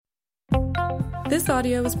This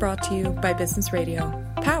audio is brought to you by Business Radio,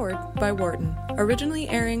 powered by Wharton, originally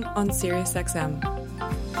airing on SiriusXM.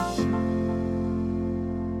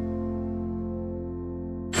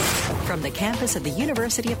 From the campus of the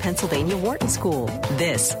University of Pennsylvania Wharton School,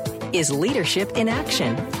 this is Leadership in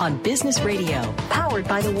Action on Business Radio, powered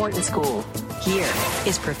by the Wharton School. Here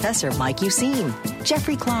is Professor Mike Useem,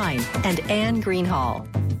 Jeffrey Klein, and Anne Greenhall.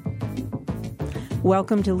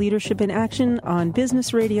 Welcome to Leadership in Action on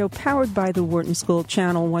Business Radio, powered by the Wharton School,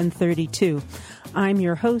 Channel 132. I'm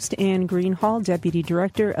your host, Anne Greenhall, Deputy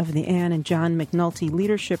Director of the Anne and John McNulty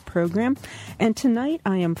Leadership Program. And tonight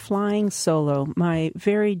I am flying solo. My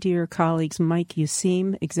very dear colleagues, Mike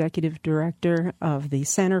Useem, Executive Director of the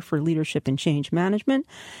Center for Leadership and Change Management,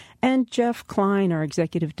 and Jeff Klein, our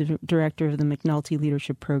Executive Director of the McNulty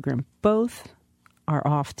Leadership Program. Both are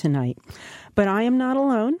off tonight. But I am not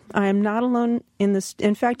alone. I am not alone in this.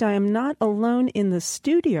 In fact, I am not alone in the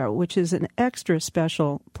studio, which is an extra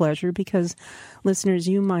special pleasure because, listeners,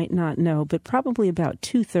 you might not know, but probably about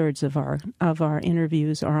 2/3 of our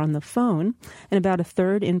interviews are on the phone, and about a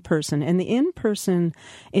third in person. And the in-person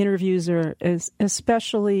interviews are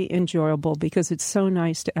especially enjoyable because it's so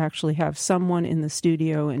nice to actually have someone in the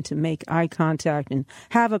studio and to make eye contact and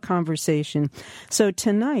have a conversation. So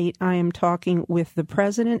tonight, I am talking with the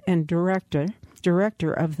president and director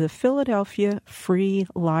of the Philadelphia Free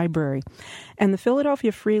Library. And the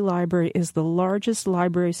Philadelphia Free Library is the largest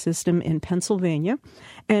library system in Pennsylvania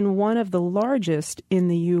and one of the largest in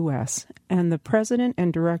the U.S. And the president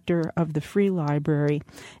and director of the Free Library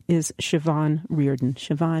is Siobhan Reardon.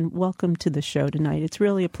 Siobhan, welcome to the show tonight. It's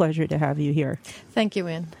really a pleasure to have you here. Thank you,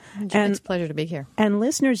 Anne. It's a pleasure to be here. And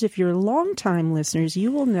listeners, if you're longtime listeners,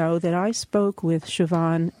 you will know that I spoke with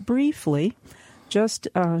Siobhan briefly, just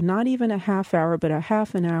not even a half hour, but a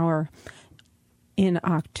half an hour in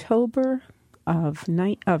October of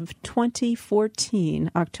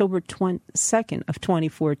 2014, October 2nd of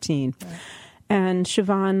 2014. Right. And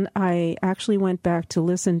Siobhan, I actually went back to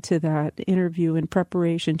listen to that interview in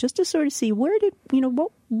preparation just to sort of see what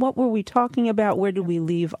were we talking about? Where did we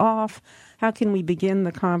leave off? How can we begin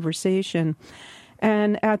the conversation?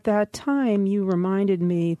 And at that time, you reminded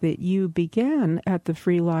me that you began at the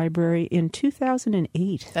Free Library in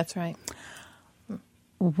 2008. That's right.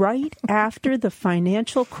 Right after the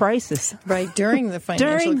financial crisis. Right, during the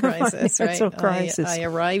financial crisis. Crisis. I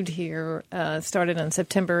arrived here, started on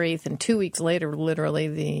September 8th, and 2 weeks later, literally,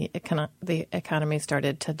 the economy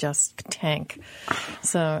started to just tank.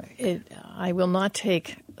 So I will not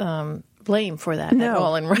take blame for that at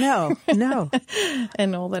all. No.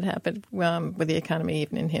 And all that happened with the economy,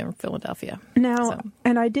 even in here in Philadelphia. Now,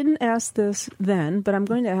 and I didn't ask this then, but I'm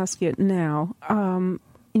going to ask it now.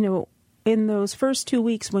 In those first 2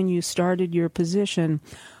 weeks when you started your position,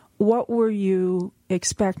 what were you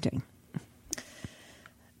expecting?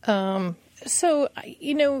 Always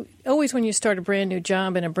when you start a brand new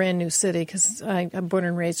job in a brand new city, because I'm born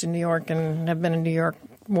and raised in New York and have been a New York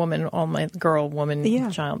woman,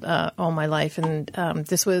 child, all my life. And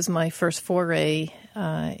this was my first foray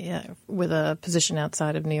with a position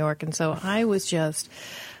outside of New York. And so I was just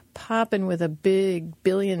popping with a big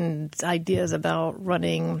billion ideas about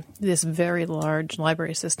running this very large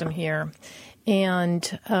library system here.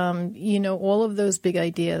 And, all of those big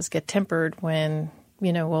ideas get tempered when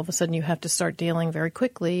all of a sudden you have to start dealing very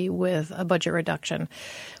quickly with a budget reduction.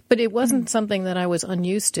 But it wasn't something that I was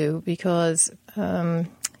unused to because, in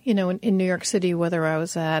New York City, whether I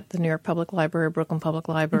was at the New York Public Library, Brooklyn Public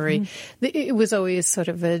Library, it was always sort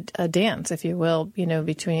of a dance, if you will,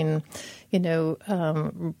 between,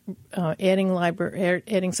 adding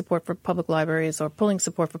support for public libraries or pulling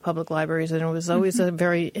support for public libraries, and it was always a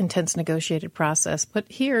very intense negotiated process. But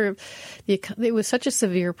here, it was such a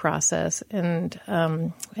severe process, and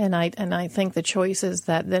I think the choices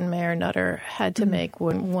that then Mayor Nutter had to make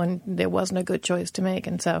when there wasn't a good choice to make,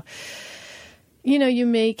 and so.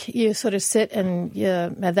 You sort of sit and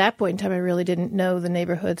at that point in time, I really didn't know the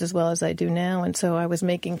neighborhoods as well as I do now. And so I was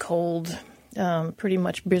making cold, pretty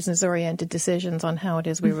much business-oriented decisions on how it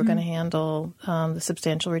is we were going to handle the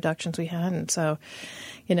substantial reductions we had. And so,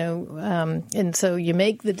 and so you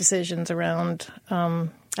make the decisions around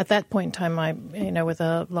at that point in time, with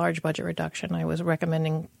a large budget reduction, I was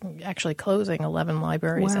recommending actually closing 11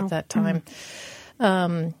 libraries at that time.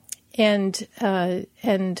 And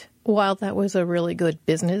while that was a really good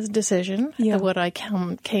business decision, what I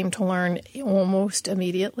came to learn almost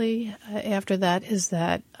immediately after that is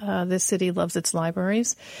that this city loves its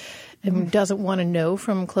libraries and doesn't want to know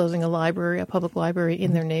from closing a public library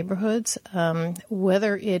in their neighborhoods,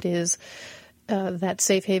 whether it is that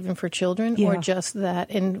safe haven for children, or just that.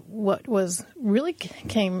 And what was really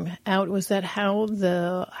came out was that how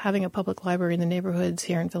having a public library in the neighborhoods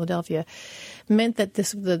here in Philadelphia meant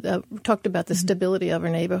that talked about the stability of our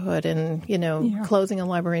neighborhood, and closing a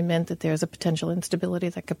library meant that there's a potential instability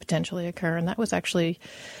that could potentially occur, and that was actually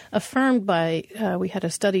affirmed by we had a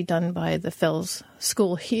study done by the Fells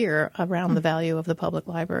School here around the value of the public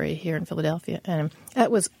library here in Philadelphia, and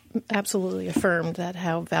that was absolutely affirmed that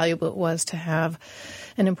how valuable it was to have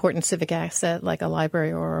an important civic asset like a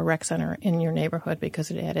library or a rec center in your neighborhood,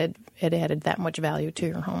 because it added that much value to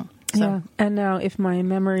your home. So. Yeah, and now if my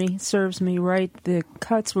memory serves me right, the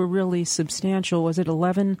cuts were really substantial. Was it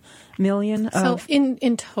 $11 million? So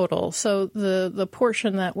in total, so the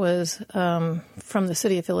portion that was from the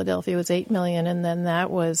city of Philadelphia was $8 million, and then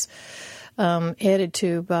that was added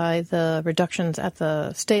to by the reductions at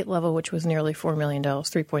the state level, which was nearly $4 million,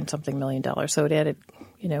 $3-point-something million. So it added,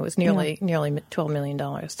 it was nearly $12 million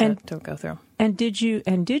to go through. And did you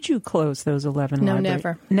close those 11 No,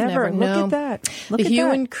 libraries? Never. Look at that.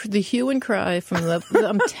 The hue and cry from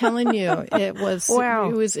I'm telling you, it was wow.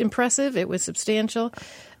 It was impressive. It was substantial.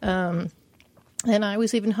 And I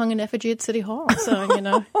was even hung in effigy at City Hall. So,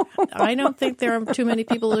 I don't think there are too many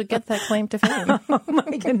people who get that claim to fame. Oh,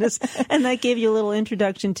 my goodness. And that gave you a little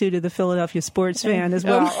introduction, to the Philadelphia sports fan as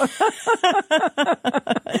well.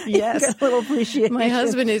 Yes. A little appreciation. My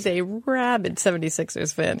husband is a rabid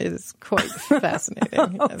 76ers fan. It is quite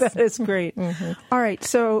fascinating. Yes. That is great. Mm-hmm. All right.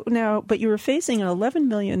 So now, but you were facing an $11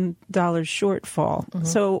 million shortfall. Mm-hmm.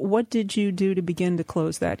 So what did you do to begin to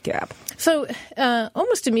close that gap? So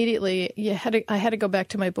almost immediately, I had to go back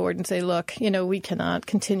to my board and say, look, we cannot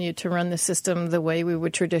continue to run the system the way we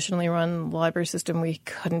would traditionally run the library system. We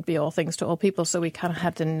couldn't be all things to all people, so we kind of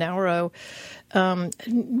had to narrow,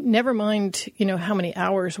 never mind, how many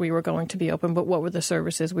hours we were going to be open, but what were the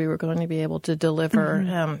services we were going to be able to deliver,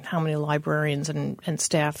 how many librarians and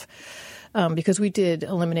staff. Because we did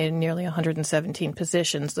eliminate nearly 117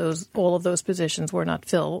 positions. All of those positions were not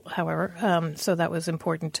filled, however, so that was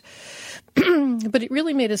important. But it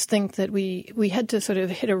really made us think that we had to sort of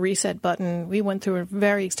hit a reset button. We went through a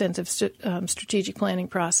very extensive strategic planning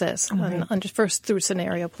process, first through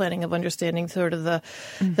scenario planning of understanding sort of the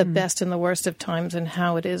best and the worst of times, and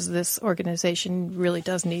how it is this organization really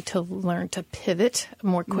does need to learn to pivot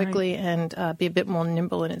more quickly and be a bit more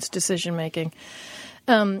nimble in its decision making.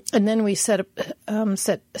 And then we set the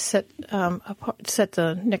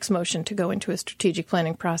next motion to go into a strategic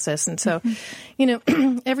planning process. And so,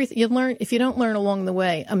 everything you learn, if you don't learn along the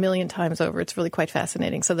way a million times over, it's really quite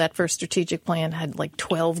fascinating. So that first strategic plan had like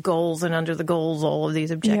 12 goals, and under the goals, all of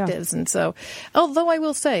these objectives. Yeah. And so, although I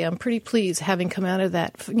will say I'm pretty pleased having come out of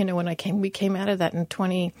that, we came out of that in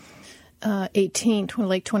 2018,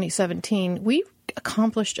 late 2017, we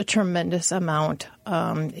accomplished a tremendous amount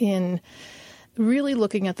in really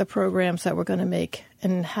looking at the programs that were going to make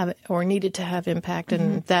and have or needed to have impact.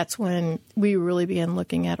 And that's when we really began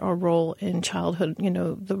looking at our role in childhood,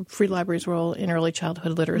 the Free Library's role in early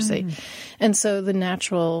childhood literacy. And so the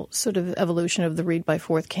natural sort of evolution of the Read by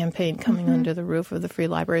Fourth campaign coming under the roof of the Free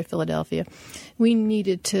Library of Philadelphia, we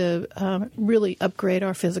needed to really upgrade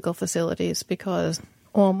our physical facilities, because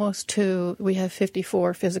we have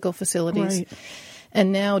 54 physical facilities. Right.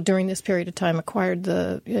 And now, during this period of time, became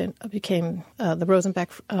the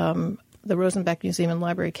Rosenbach Museum and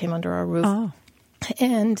Library came under our roof. Oh.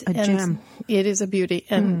 And gem. It is a beauty.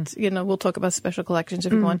 And, we'll talk about special collections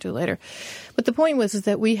if we want to later. But the point is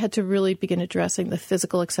that we had to really begin addressing the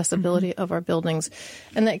physical accessibility of our buildings,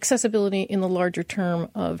 and the accessibility in the larger term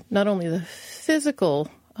of not only the physical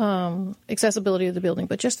accessibility of the building,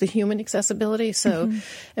 but just the human accessibility. So,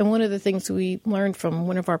 and one of the things we learned from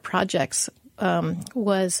one of our projects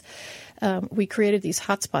was we created these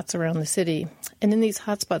hotspots around the city. And in these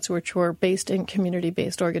hotspots, which were based in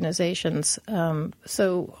community-based organizations,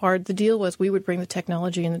 the deal was we would bring the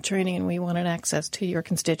technology and the training, and we wanted access to your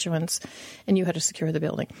constituents, and you had to secure the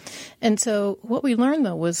building. And so what we learned,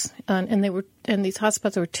 though, was, and these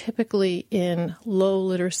hotspots were typically in low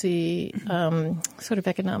literacy, sort of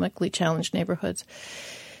economically challenged neighborhoods.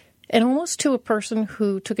 And almost to a person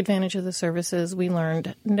who took advantage of the services, we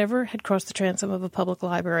learned never had crossed the transom of a public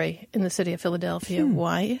library in the city of Philadelphia.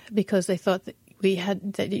 Why? Because they thought that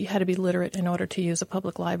you had to be literate in order to use a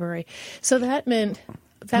public library. So that meant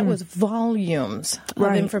that was volumes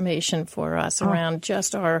of information for us around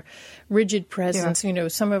just our rigid presence. Yeah.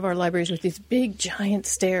 Some of our libraries with these big, giant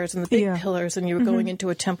stairs and the big pillars, and you were going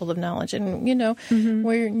into a temple of knowledge. And,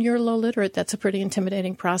 when you're low literate, that's a pretty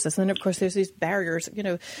intimidating process. And then, of course, there's these barriers.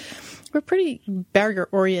 We're a pretty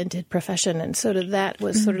barrier-oriented profession, and so that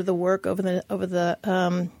was sort of the work over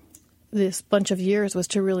the this bunch of years was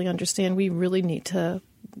to really understand we really need to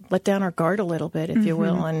let down our guard a little bit, if you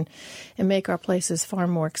will, and make our places far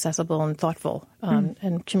more accessible and thoughtful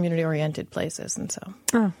and community-oriented places. And so,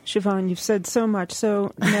 Siobhan, you've said so much.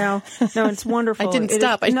 So now it's wonderful. I didn't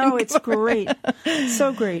stop. It's great.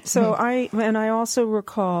 So great. So I also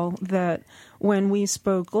recall that when we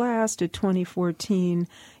spoke last at 2014,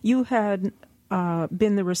 you had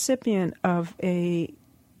been the recipient of a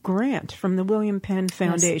grant from the William Penn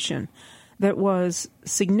Foundation. Yes. That was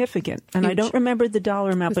significant. And Huge. I don't remember the dollar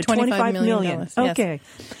amount, but $25 million. Yes. Okay.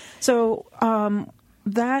 So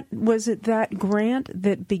was it that grant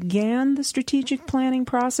that began the strategic planning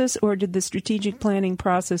process, or did the strategic planning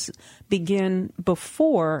process begin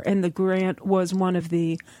before and the grant was one of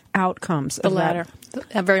the outcomes of the latter?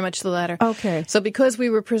 Very much the latter. Okay. So because we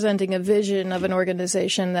were presenting a vision of an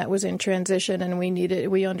organization that was in transition, and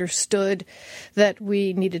we understood that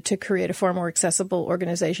we needed to create a far more accessible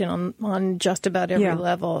organization on just about every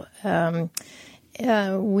level.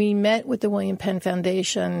 We met with the William Penn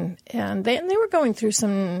Foundation, and they were going through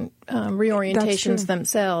some reorientations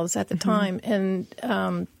themselves at the time, and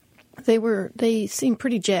they seemed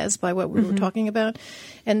pretty jazzed by what we were talking about,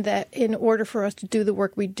 and that in order for us to do the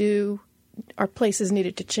work we do, our places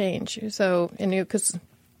needed to change. So, because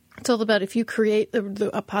it's all about, if you create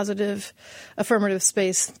a positive, affirmative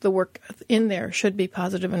space, the work in there should be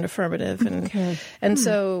positive and affirmative,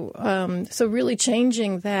 so really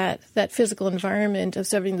changing that physical environment of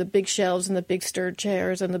having the big shelves and the big stirred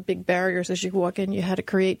chairs and the big barriers as you walk in. You had to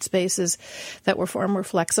create spaces that were far more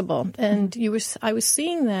flexible, and I was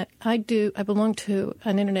seeing that. I belong to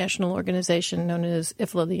an international organization known as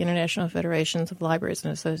IFLA, the International Federations of Libraries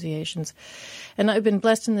and Associations, and I've been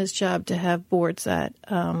blessed in this job to have boards that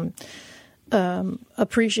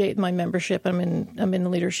appreciate my membership. I'm in the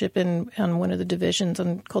leadership on one of the divisions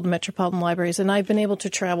called Metropolitan Libraries, and I've been able to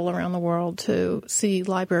travel around the world to see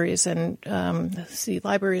libraries and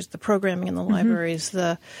the programming in the libraries,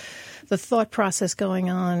 the thought process going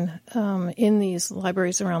on in these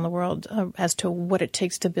libraries around the world as to what it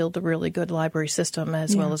takes to build a really good library system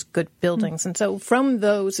as well as good buildings. And so from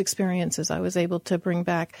those experiences, I was able to bring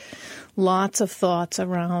back lots of thoughts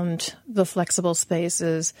around the flexible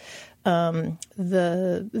spaces,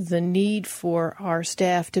 the need for our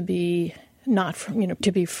staff to be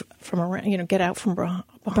from around, get out from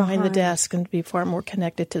behind the desk and to be far more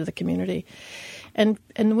connected to the community. And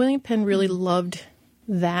William Penn really loved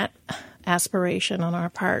that aspiration on our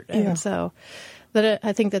part. And so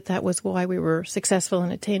I think that was why we were successful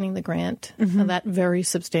in attaining the grant, that very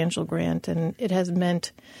substantial grant. And it has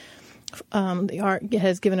meant it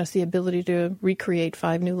has given us the ability to recreate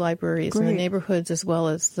 5 new libraries in the neighborhoods, as well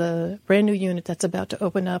as the brand new unit that's about to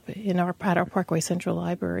open up at our Parkway Central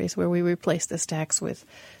libraries, where we replace the stacks with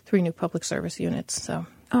 3 new public service units. So,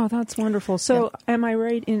 that's wonderful. So am I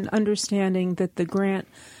right in understanding that the grant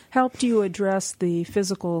helped you address the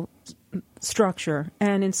physical structure,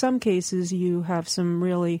 and in some cases you have some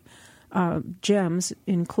really gems,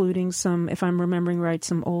 including some, if I'm remembering right,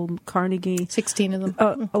 some old Carnegie 16 of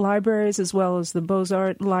them libraries, as well as the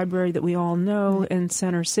Beaux-Arts library that we all know in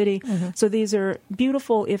Center City. So these are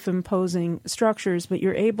beautiful, if imposing, structures, but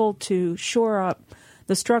you're able to shore up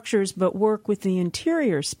the structures but work with the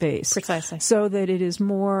interior space. Precisely. So that it is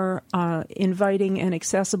more inviting and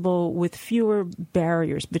accessible with fewer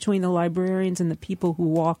barriers between the librarians and the people who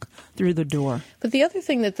walk through the door. But the other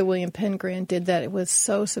thing that the William Penn grant did that it was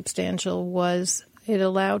so substantial was it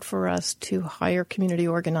allowed for us to hire community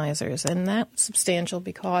organizers. And that's substantial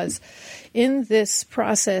because in this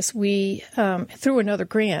process, we, through another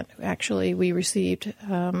grant, actually, we received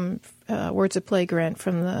Words of Play grant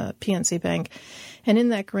from the PNC Bank. And in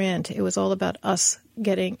that grant, it was all about us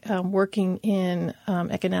working in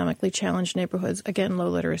economically challenged neighborhoods, again, low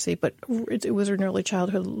literacy, but it was an early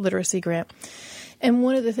childhood literacy grant. And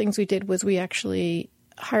one of the things we did was we actually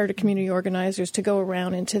hired community organizers to go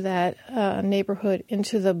around into that neighborhood,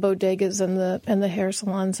 into the bodegas and the hair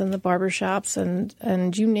salons and the barber shops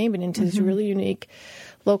and you name it, into these really unique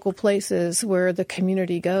local places where the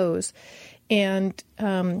community goes. And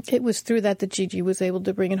it was through that Gigi was able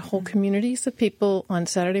to bring in whole communities of people on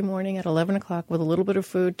Saturday morning at 11 o'clock with a little bit of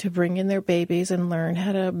food to bring in their babies and learn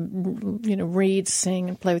how to, read, sing,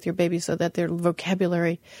 and play with your babies so that their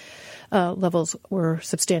vocabulary levels were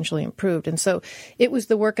substantially improved. And so it was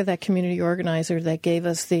the work of that community organizer that gave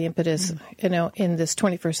us the impetus, in this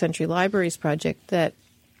 21st Century Libraries project that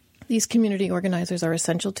these community organizers are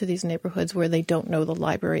essential to these neighborhoods where they don't know the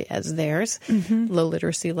library as theirs, low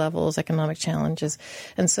literacy levels, economic challenges.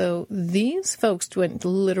 And so these folks went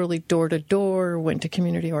literally door to door, went to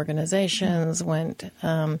community organizations,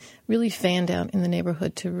 really fanned out in the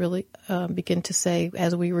neighborhood to really begin to say,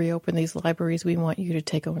 as we reopen these libraries, we want you to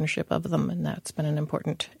take ownership of them. And that's been an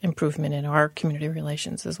important improvement in our community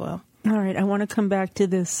relations as well. All right, I want to come back to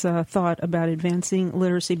this thought about advancing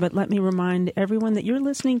literacy, but let me remind everyone that you're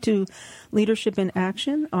listening to Leadership in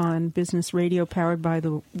Action on Business Radio, powered by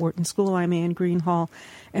the Wharton School. I'm Anne Greenhall,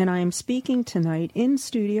 and I am speaking tonight in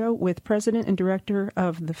studio with President and Director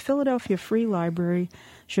of the Philadelphia Free Library,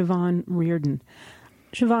 Siobhan Reardon.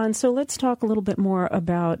 Siobhan, so let's talk a little bit more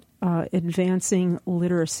about advancing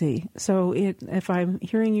literacy. So if I'm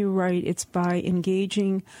hearing you right, it's by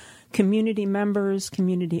engaging community members,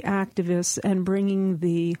 community activists, and bringing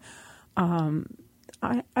the, I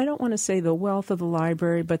don't want to say the wealth of the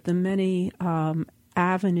library, but the many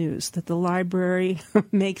avenues that the library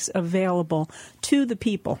makes available to the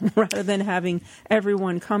people, rather than having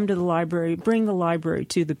everyone come to the library, bring the library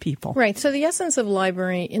to the people. Right. So the essence of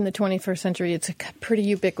library in the 21st century, it's a pretty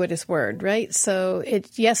ubiquitous word, right? So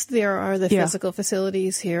yes, there are the physical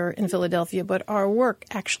facilities here in Philadelphia, but our work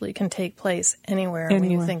actually can take place anywhere when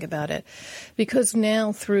you think about it. Because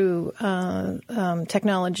now through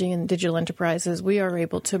technology and digital enterprises, we are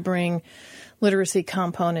able to bring literacy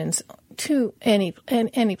components to any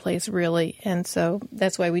place, really. And so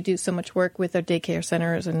that's why we do so much work with our daycare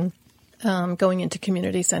centers and going into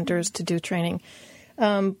community centers to do training.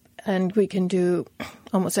 And we can do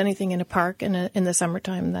almost anything in a park in the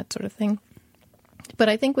summertime, that sort of thing. But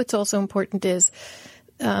I think what's also important is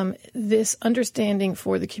this understanding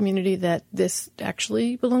for the community that this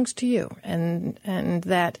actually belongs to you, and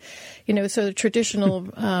that, so the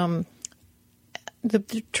traditional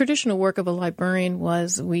the traditional work of a librarian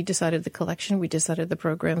was we decided the collection, we decided the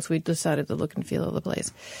programs, we decided the look and feel of the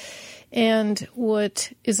place. And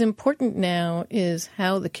what is important now is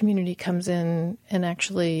how the community comes in and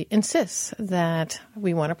actually insists that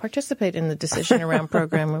we want to participate in the decision around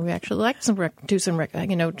program, and we actually like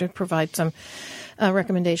to provide some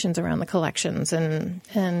recommendations around the collections and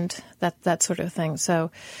that sort of thing.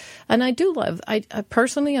 So, and I do love, I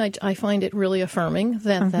personally find it really affirming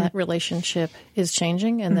that that relationship is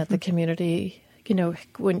changing, and that the community,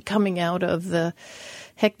 when coming out of the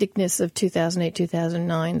hecticness of 2008,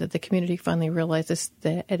 2009, that the community finally realizes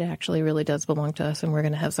that it actually really does belong to us, and we're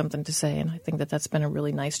going to have something to say. And I think that that's been a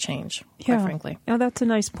really nice change, quite frankly. Yeah, that's a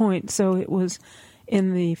nice point. So it was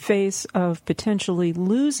in the face of potentially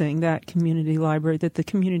losing that community library that the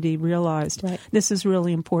community realized this is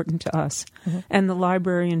really important to us. And the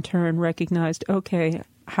library in turn recognized, okay,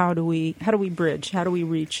 how do we bridge? How do we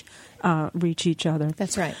reach each other?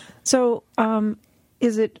 That's right. So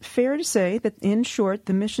is it fair to say that, in short,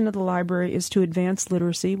 the mission of the library is to advance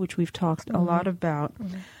literacy, which we've talked a lot about,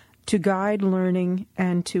 to guide learning,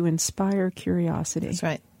 and to inspire curiosity? That's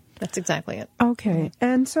right. That's exactly it. Okay.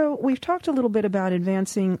 And so we've talked a little bit about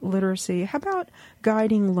advancing literacy. How about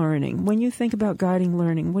guiding learning? When you think about guiding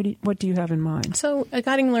learning, what do you have in mind? So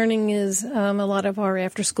guiding learning is a lot of our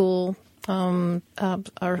after-school work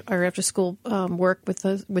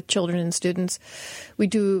with children and students. We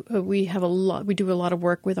do a lot of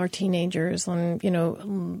work with our teenagers on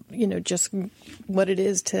just what it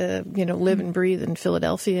is to live and breathe in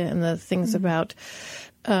Philadelphia, and the things about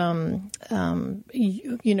what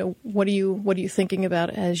are you thinking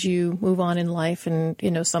about as you move on in life?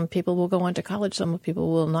 And some people will go on to college, some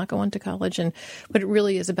people will not go on to college, but it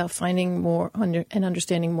really is about finding more and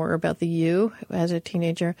understanding more about the you as a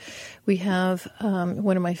teenager. We have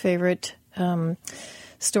one of my favorite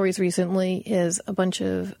stories recently is a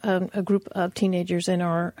group of teenagers in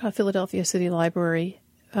our Philadelphia City Library.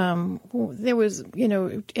 There was,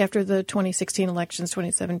 after the 2016 elections,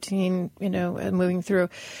 2017, moving through, a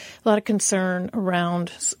lot of concern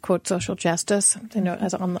around, quote, social justice,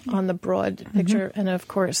 as on the broad picture. And of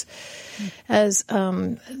course, as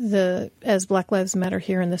Black Lives Matter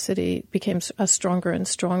here in the city became a stronger and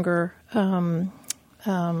stronger,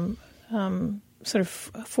 sort of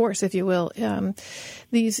force, if you will,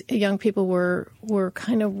 these young people were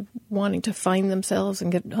kind of wanting to find themselves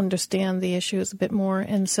and understand the issues a bit more,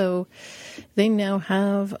 and so they now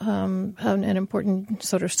have an important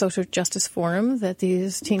sort of social justice forum that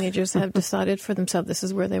these teenagers have decided for themselves. This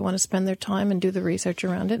is where they want to spend their time and do the research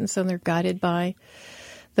around it, and so they're guided by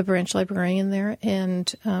the branch librarian there,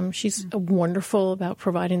 and she's wonderful about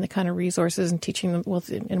providing the kind of resources and teaching them. Well,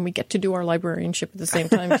 and we get to do our librarianship at the same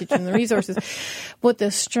time, teaching them the resources. But the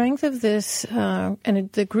strength of this,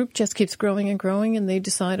 the group just keeps growing and growing, and they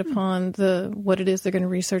decide upon what it is they're going to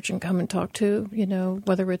research and come and talk to.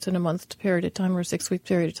 Whether it's in a month period of time or a 6-week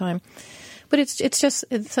period of time. But it's just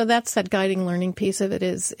so that's that guiding learning piece of it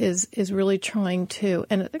is really trying to,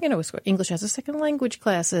 and English as a second language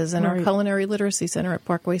classes and our culinary literacy center at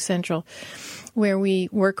Parkway Central, where we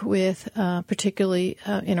work with particularly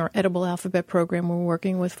in our edible alphabet program, we're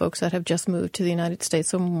working with folks that have just moved to the United States,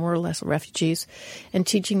 so more or less refugees, and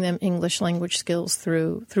teaching them English language skills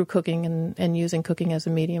through cooking and using cooking as a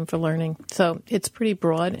medium for learning. So it's pretty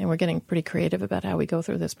broad, and we're getting pretty creative about how we go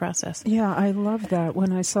through this process. Yeah, I love that.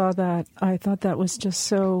 When I saw that, I thought that was just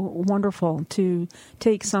so wonderful to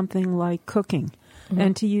take something like cooking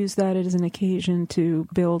and to use that as an occasion to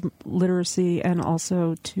build literacy and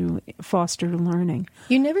also to foster learning.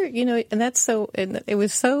 And it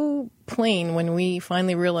was so plain when we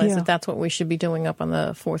finally realized that that's what we should be doing up on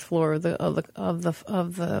the 4th floor of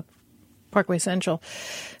the Parkway Central.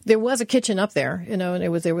 There was a kitchen up there, and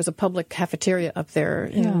there was a public cafeteria up there,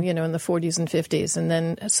 in the 40s and 50s. And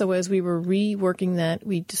then, so as we were reworking that,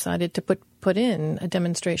 we decided to put in a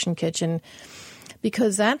demonstration kitchen,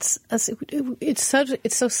 because it's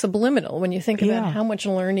so subliminal when you think about how much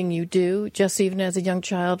learning you do, just even as a young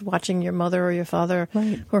child, watching your mother or your father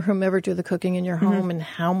or whomever do the cooking in your home, and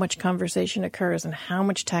how much conversation occurs and how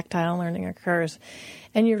much tactile learning occurs.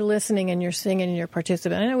 And you're listening and you're singing and you're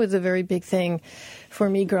participating. And it was a very big thing for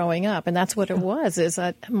me growing up, and that's what it was. Is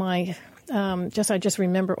that I just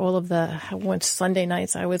remember all of once Sunday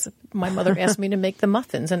nights, my mother asked me to make the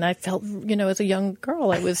muffins, and I felt, as a young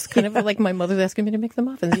girl, I was kind of like my mother's asking me to make the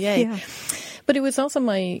muffins. Yay. Yeah. But it was also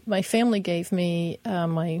my family gave me,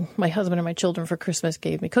 my husband and my children for Christmas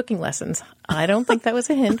gave me cooking lessons. I don't think that was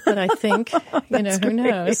a hint, but I think, who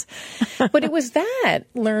knows. But it was that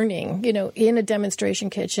learning, in a demonstration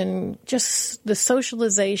kitchen, just the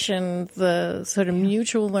socialization, the sort of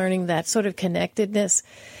mutual learning, that sort of connectedness.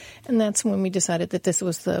 And that's when we decided that this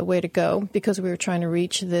was the way to go, because we were trying to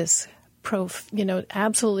reach this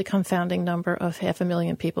absolutely confounding number of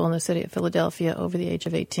 500,000 people in the city of Philadelphia over the age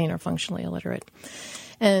of 18 are functionally illiterate.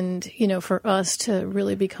 And, for us to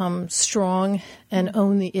really become strong and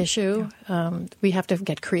own the issue, we have to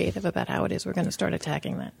get creative about how it is we're going to start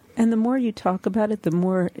attacking that. And the more you talk about it, the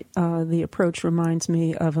more the approach reminds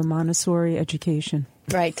me of a Montessori education.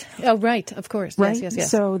 Right. Oh, right. Of course. Right?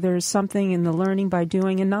 Yes. So there's something in the learning by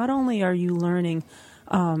doing, and not only are you learning,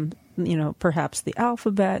 perhaps the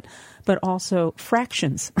alphabet, but also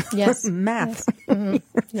fractions. Yes. Math. Yes. Mm-hmm.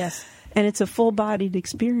 Yes. And it's a full-bodied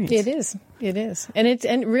experience. It is, and it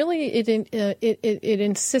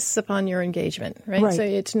insists upon your engagement, right? So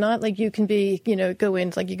it's not like you can be, go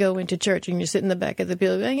into church and you sit in the back of the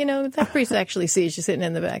building. That priest actually sees you sitting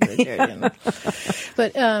in the back of the church.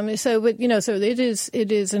 But so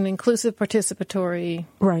it is an inclusive, participatory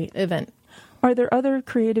event. Are there other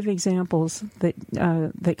creative examples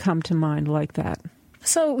that come to mind like that?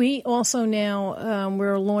 So we also now,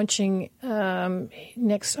 we're launching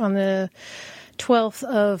next on the 12th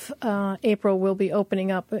of April, we'll be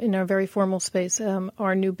opening up in our very formal space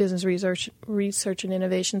our new Business Research and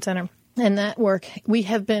Innovation Center. And that work, we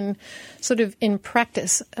have been sort of in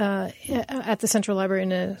practice at the Central Library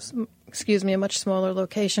in a much smaller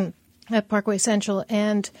location at Parkway Central.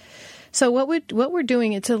 And so what we're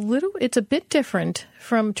doing, it's a bit different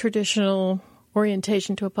from traditional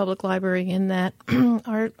orientation to a public library, in that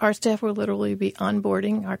our staff will literally be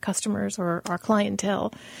onboarding our customers or our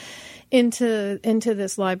clientele into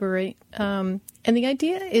this library. And the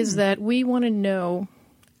idea is that we want to know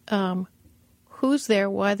who's there,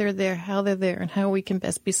 why they're there, how they're there, and how we can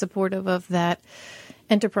best be supportive of that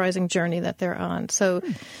enterprising journey that they're on. So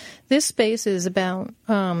this space is about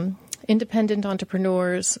independent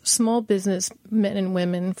entrepreneurs, small business men and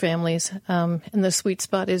women, families, and the sweet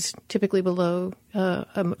spot is typically below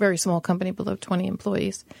a very small company, below 20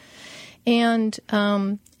 employees, and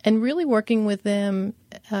really working with them.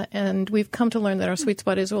 And we've come to learn that our sweet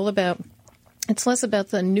spot is all about. It's less about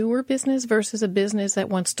the newer business versus a business that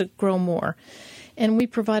wants to grow more, and we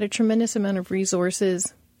provide a tremendous amount of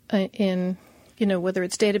resources in. Whether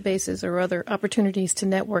it's databases or other opportunities to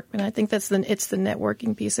network. And I think it's the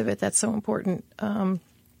networking piece of it that's so important.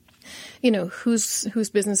 Whose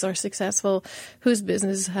business are successful, whose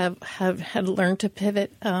business have had learned to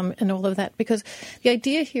pivot, and all of that. Because the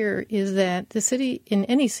idea here is that the city, in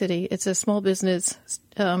any city, it's a small business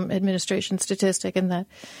administration statistic, and that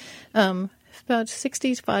about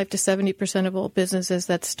 65 to 70% of all businesses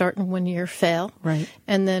that start in 1 year fail. Right.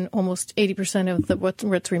 And then almost 80% of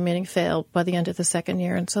what's remaining fail by the end of the second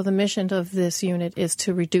year. And so the mission of this unit is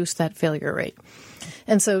to reduce that failure rate.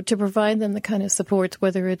 And so to provide them the kind of supports,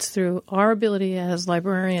 whether it's through our ability as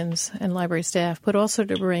librarians and library staff, but also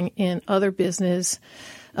to bring in other business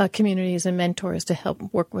communities and mentors to help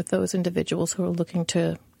work with those individuals who are looking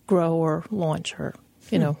to grow or launch or,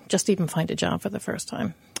 just even find a job for the first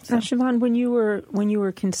time. So. Now, Siobhan, when you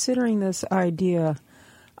were considering this idea,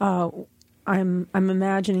 I'm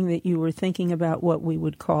imagining that you were thinking about what we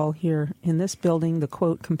would call here in this building the,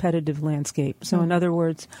 quote, competitive landscape. So in other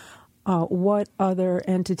words, what other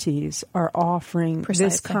entities are offering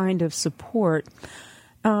this kind of support.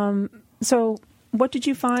 So what did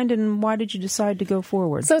you find, and why did you decide to go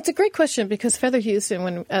forward? So it's a great question, because Feather Houston,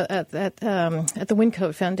 when at the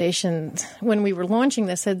Wincoat Foundation, when we were launching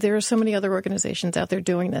this, said there are so many other organizations out there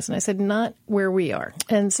doing this, and I said not where we are.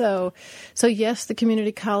 And so yes, the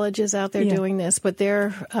community college is out there doing this, but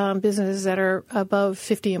they're businesses that are above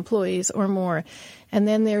 50 employees or more. And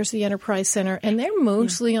then there's the Enterprise Center, and they're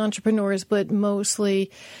mostly entrepreneurs, but mostly,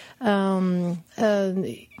 yes,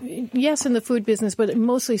 in the food business, but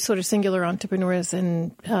mostly sort of singular entrepreneurs.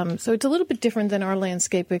 And so it's a little bit different than our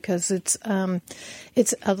landscape, because it's a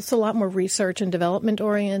lot more research and development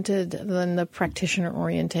oriented than the practitioner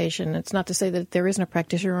orientation. It's not to say that there isn't a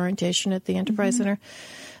practitioner orientation at the Enterprise Center.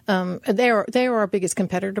 They are our biggest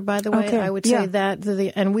competitor, by the way. Okay. I would say that,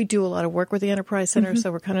 and we do a lot of work with the Enterprise Center, so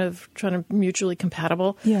we're kind of trying to mutually compatible.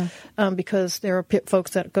 Yeah. Because there are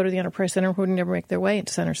folks that go to the Enterprise Center who would never make their way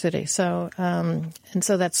into Center City. So, and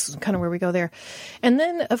so that's kind of where we go there. And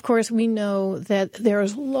then, of course, we know that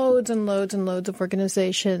there's loads and loads and loads of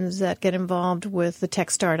organizations that get involved with the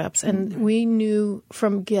tech startups, and we knew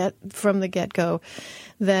from the get-go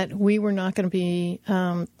that we were not going to be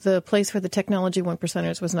the place for the technology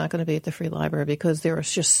 1%ers was not going to be at the Free Library, because there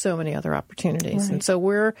was just so many other opportunities. Right. And so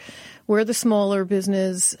we're the smaller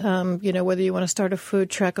business, whether you want to start a food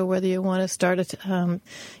truck or whether you want to start a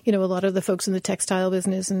lot of the folks in the textile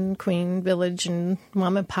business in Queen Village and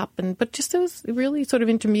mom and pop, but just those really sort of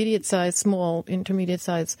small intermediate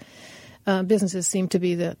size businesses seem to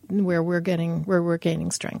be where we're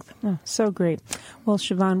gaining strength. Oh, so great. Well,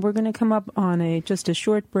 Siobhan, we're going to come up on just a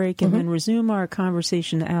short break and then resume our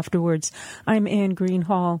conversation afterwards. I'm Anne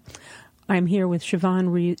Greenhall. I'm here with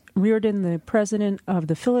Siobhan Reardon, the president of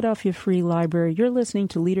the Philadelphia Free Library. You're listening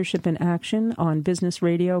to Leadership in Action on Business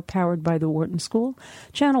Radio, powered by the Wharton School,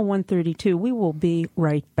 Channel 132. We will be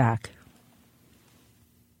right back.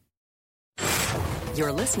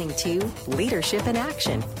 You're listening to Leadership in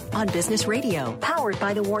Action on Business Radio, powered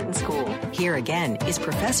by the Wharton School. Here again is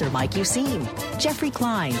Professor Mike Useem, Jeffrey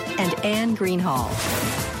Klein, and Anne Greenhall.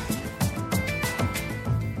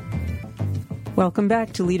 Welcome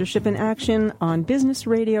back to Leadership in Action on Business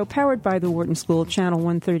Radio, powered by the Wharton School, Channel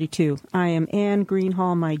 132. I am Anne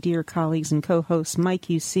Greenhall. My dear colleagues and co-hosts Mike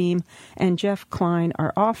Useem and Jeff Klein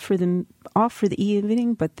are off for the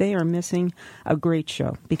evening, but they are missing a great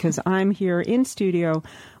show, because I'm here in studio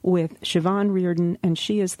with Siobhan Reardon, and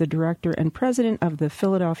she is the director and president of the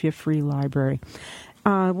Philadelphia Free Library.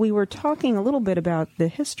 We were talking a little bit about the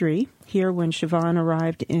history here when Siobhan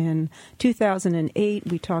arrived in 2008.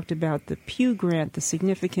 We talked about the Pew Grant, the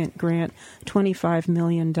significant grant, $25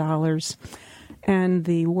 million, and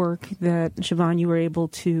the work that, Siobhan, you were able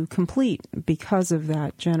to complete because of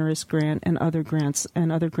that generous grant and other grants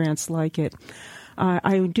like it.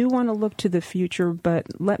 I do want to look to the future, but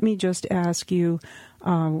let me just ask you,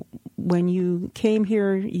 when you came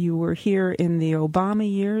here, you were here in the Obama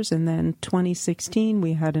years, and then 2016,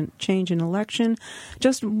 we had a change in election.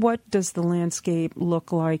 Just what does the landscape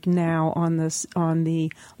look like now on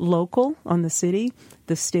the local, on the city,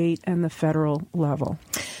 the state, and the federal level?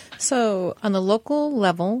 So on the local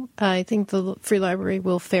level, I think the Free Library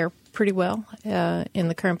will fare pretty well. In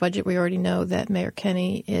the current budget, we already know that Mayor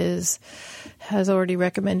Kenney has already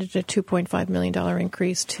recommended a $2.5 million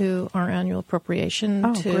increase to our annual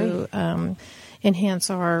appropriation to enhance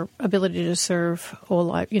our ability to serve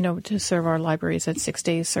serve our libraries at 6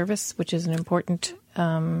 days service, which is an important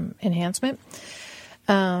enhancement.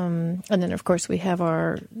 And then, of course, we have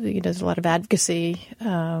there's a lot of advocacy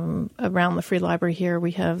around the Free Library here.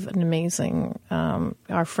 We have an amazing,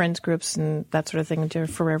 our friends groups and that sort of thing.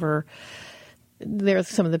 They're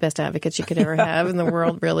some of the best advocates you could ever have in the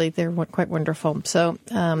world, really. They're quite wonderful. So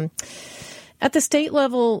at the state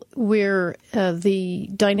level, we're the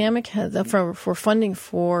dynamic for funding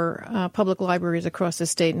for public libraries across the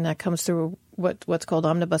state, and that comes through what's called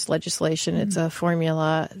omnibus legislation. It's a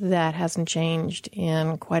formula that hasn't changed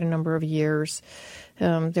in quite a number of years.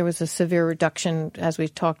 There was a severe reduction, as we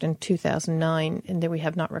talked, in 2009, and that we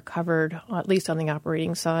have not recovered, at least on the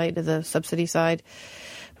operating side, the subsidy side.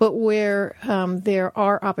 But where there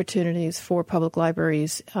are opportunities for public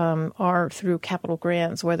libraries are through capital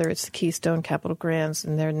grants, whether it's the Keystone Capital Grants,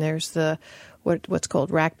 and then there's the what's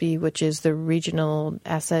called RACB, which is the Regional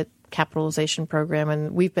Asset Capitalization Program,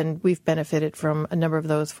 and we've benefited from a number of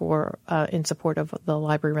those in support of the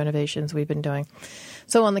library renovations we've been doing.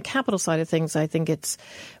 So on the capital side of things, I think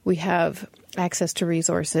we have access to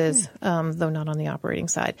resources, though not on the operating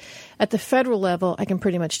side. At the federal level, I can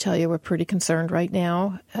pretty much tell you we're pretty concerned right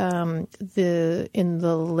now. In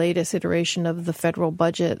the latest iteration of the federal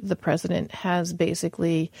budget, the president has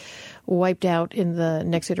basically wiped out in the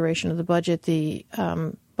next iteration of the budget the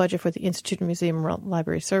budget for the Institute of Museum and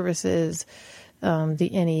Library Services, the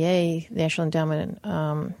NEA, the National Endowment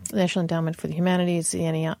for the Humanities, the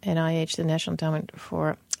NIH, the National Endowment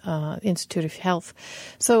for Institute of Health.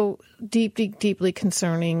 So deeply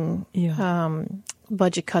concerning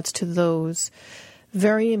budget cuts to those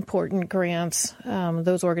very important grants,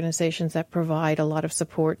 those organizations that provide a lot of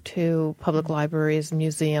support to public libraries,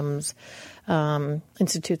 museums,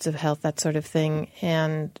 institutes of health, that sort of thing.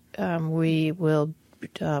 And we will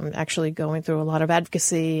actually going through a lot of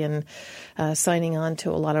advocacy and signing on to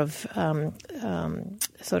a lot of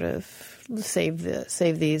sort of save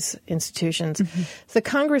these institutions. Mm-hmm. The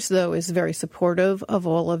Congress, though, is very supportive of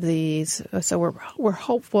all of these. So we're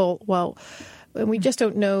hopeful. Well, we just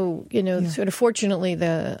don't know, sort of fortunately,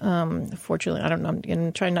 fortunately, I don't know,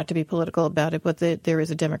 I'm trying not to be political about it, but there is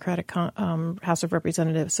a Democratic House of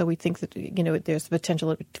Representatives. So we think that, there's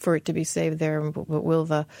potential for it to be saved there. But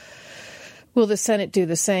will the Senate do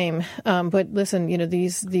the same? But listen,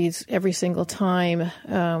 these every single time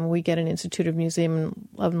we get an Institute of Museum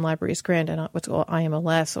and Libraries grant and what's called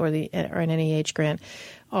IMLS or an NEH grant,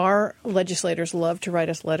 our legislators love to write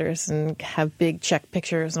us letters and have big check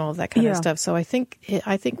pictures and all of that kind of stuff. So I think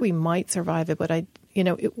we might survive it, but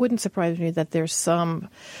it wouldn't surprise me that there's some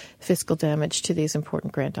fiscal damage to these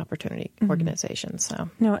important grant opportunity organizations. So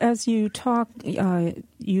now, as you talk,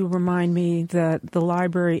 you remind me that the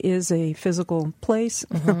library is a physical place,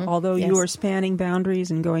 although you are spanning boundaries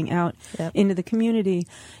and going out into the community.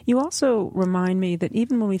 You also remind me that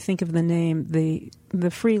even when we think of the name,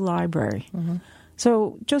 the free library.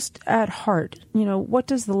 So just at heart, what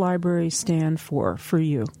does the library stand for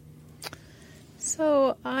you?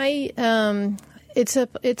 So it's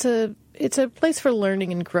a place for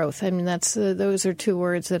learning and growth. I mean, those are two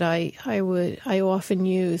words that I often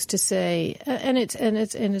use to say, and it's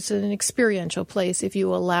an experiential place if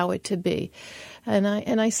you allow it to be, and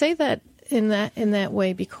I say that in that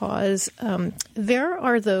way because there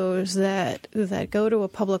are those that go to a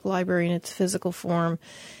public library in its physical form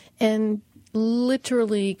and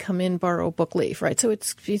literally come in, borrow a book, leave, right? So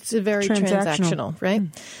it's a very transactional, right?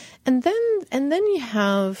 And then you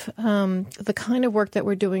have the kind of work that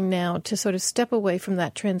we're doing now to sort of step away from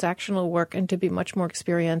that transactional work and to be much more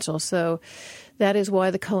experiential. So that is why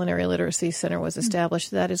the Culinary Literacy Center was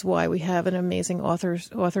established. That is why we have an amazing author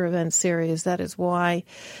event series. That is why,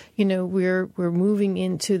 we're moving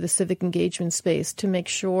into the civic engagement space to make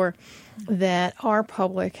sure that our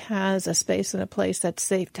public has a space and a place that's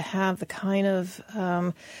safe to have the kind of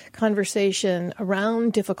conversation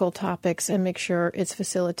around difficult topics and make sure it's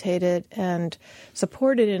facilitated and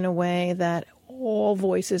supported in a way that all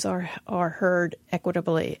voices are heard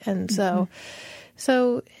equitably. And so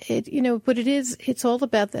but it's all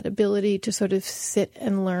about that ability to sort of sit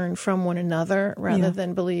and learn from one another rather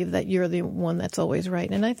than believe that you're the one that's always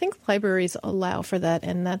right. And I think libraries allow for that.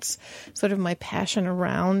 And that's sort of my passion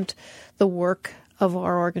around the work of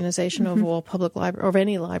our organization, of all public library, or of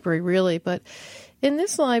any library really. But in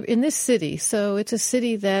this city, so it's a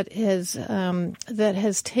city that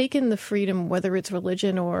has taken the freedom, whether it's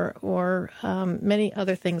religion or many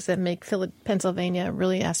other things that make Pennsylvania a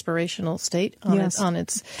really aspirational state on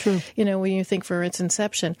its true. When you think for its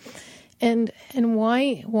inception, and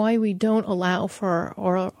why we don't allow for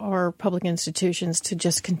our public institutions to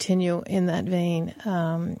just continue in that vein,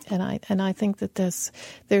 and I think that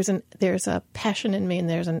there's a passion in me and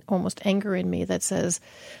there's an almost anger in me that says,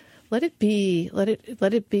 let it be what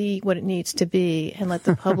it needs to be, and let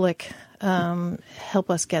the public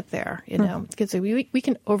help us get there. Because we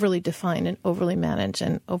can overly define and overly manage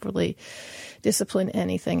and overly discipline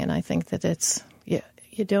anything, and I think that it's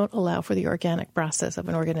you don't allow for the organic process of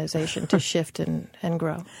an organization to shift and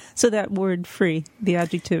grow. So that word "free," the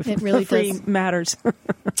adjective, it really free does. matters.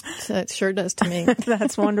 It sure does to me.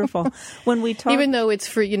 That's wonderful. When we talk, even though it's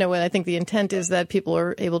free, I think the intent is that people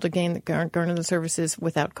are able to garner the services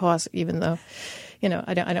without cost, even though,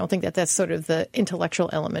 I don't think that's sort of the intellectual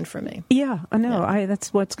element for me. Yeah, I know.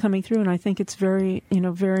 That's what's coming through, and I think it's very,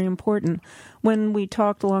 very important. When we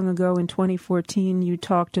talked long ago in 2014, you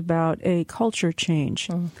talked about a culture change,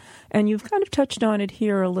 and you've kind of touched on it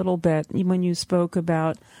here a little bit when you spoke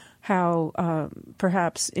about how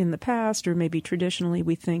perhaps in the past or maybe traditionally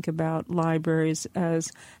we think about libraries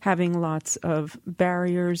as having lots of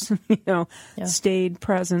barriers, staid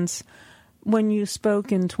presence. When you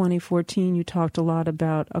spoke in 2014, you talked a lot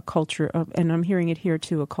about a culture of, and I'm hearing it here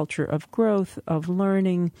too, a culture of growth, of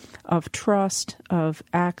learning, of trust, of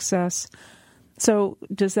access. So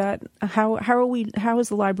does that, how is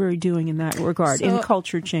the library doing in that regard, in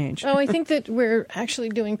culture change? I think that we're actually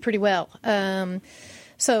doing pretty well.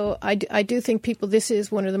 So I do think this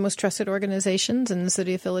is one of the most trusted organizations in the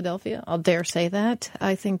city of Philadelphia. I'll dare say that.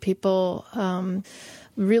 I think people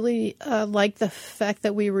really like the fact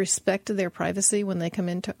that we respect their privacy when they come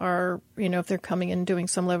into our, if they're coming in doing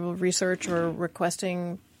some level of research or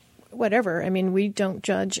requesting whatever. I mean, we don't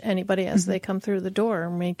judge anybody as they come through the door,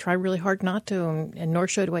 and we try really hard not to, and nor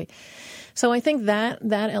should we. So I think that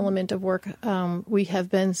element of work, we have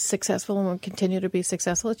been successful and will continue to be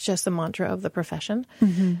successful. It's just the mantra of the profession.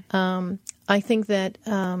 I think that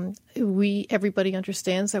everybody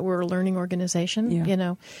understands that we're a learning organization,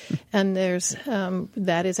 and there's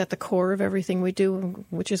that is at the core of everything we do,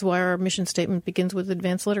 which is why our mission statement begins with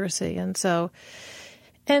advanced literacy. And so,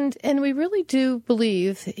 and we really do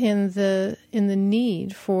believe in the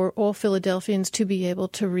need for all Philadelphians to be able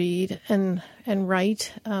to read and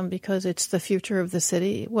write, because it's the future of the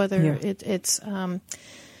city. Whether it's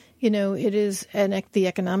it is the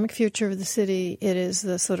economic future of the city. It is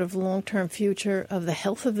the sort of long-term future of the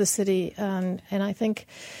health of the city, and I think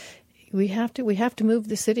we have to move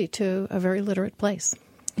the city to a very literate place.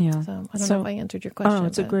 Yeah. So I don't know if I answered your question. Oh,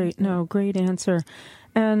 it's a great answer.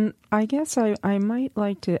 And I guess I might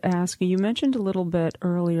like to ask you mentioned a little bit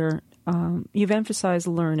earlier, you've emphasized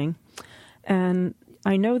learning, and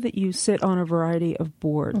I know that you sit on a variety of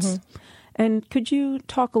boards. And could you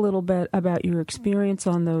talk a little bit about your experience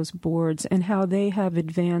on those boards and how they have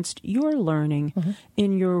advanced your learning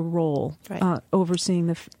in your role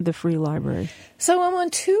overseeing the Free Library? So I'm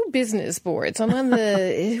on two business boards. I'm on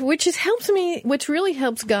which really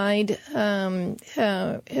helps guide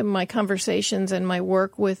my conversations and my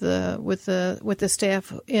work with the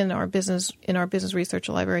staff in our business research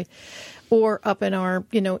library, or up in our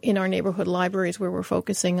neighborhood libraries where we're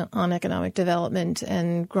focusing on economic development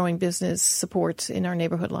and growing business supports in our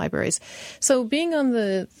neighborhood libraries. So being on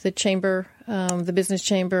the chamber, the business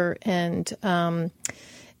chamber, and I'm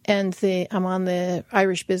on the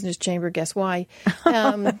Irish Business Chamber. Guess why?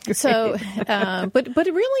 But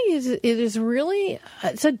it really is. It is really.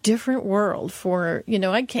 It's a different world for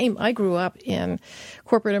I grew up in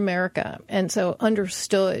corporate America, and so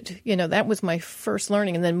understood. That was my first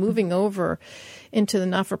learning, and then moving over into the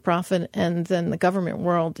not-for-profit and then the government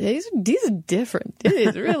world. These are different. It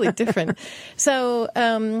is really different. So,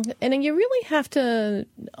 and then you really have to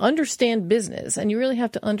understand business, and you really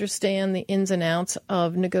have to understand the ins and outs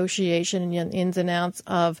of negotiation and ins and outs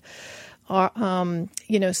of,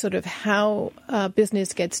 sort of how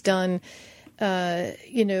business gets done.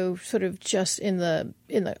 Sort of just in the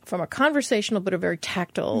from a conversational but a very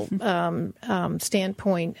tactile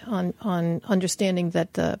standpoint on understanding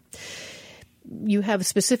that you have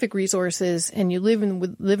specific resources and you live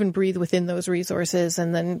and breathe within those resources,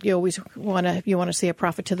 and then you always want to see a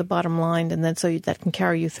profit to the bottom line, and then so that can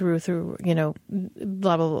carry you through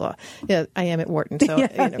blah blah blah. Yeah, I am at Wharton, so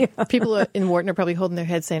people in Wharton are probably holding their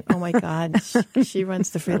heads saying, "Oh my God, she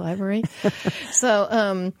runs the Free Library."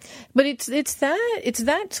 So, but it's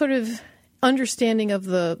that sort of understanding of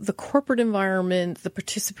the corporate environment, the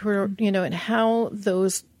participant, and how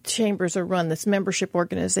those chambers are run, this membership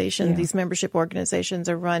organization, these membership organizations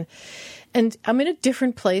are run. And I'm in a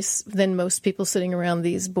different place than most people sitting around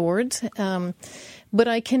these boards. But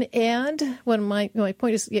I can add, my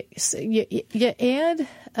point is, you add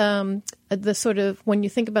the sort of, when you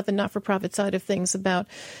think about the not-for-profit side of things, about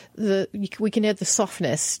we can add the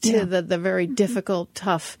softness to the very difficult,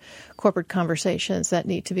 tough corporate conversations that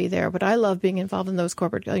need to be there. But I love being involved in those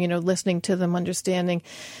corporate, listening to them, understanding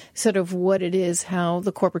sort of what it is, how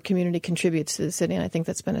the corporate community contributes to the city, and I think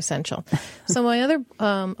that's been essential. So my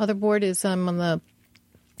other board is I'm on the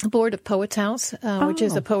board of Poets House, which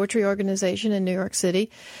is a poetry organization in New York City.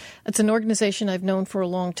 It's an organization I've known for a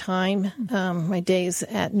long time. My days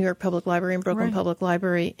at New York Public Library and Brooklyn Public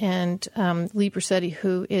Library, and Lee Bersetti,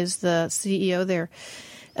 who is the CEO there,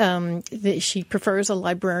 she prefers a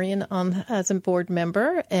librarian as a board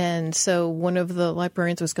member. And so one of the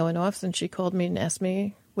librarians was going off, and she called me and asked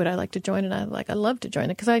me, would I like to join? And I'd love to join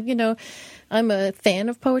it because I'm a fan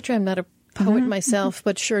of poetry. I'm not a poet myself,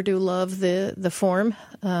 but sure do love the form.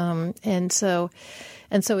 And so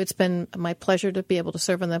it's been my pleasure to be able to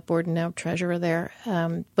serve on that board and now treasurer there.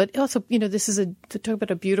 But also, this is to talk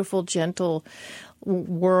about a beautiful, gentle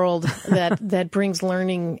world that brings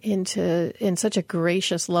learning in such a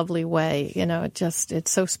gracious, lovely way.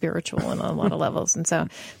 It's so spiritual on a lot of levels. And so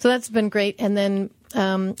that's been great. And then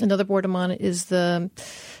another board I'm on is the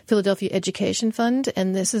Philadelphia Education Fund,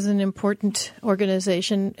 and this is an important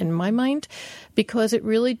organization in my mind because it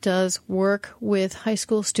really does work with high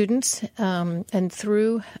school students and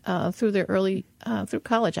through their early through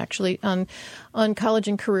college, actually, on college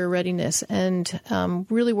and career readiness, and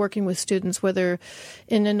really working with students, whether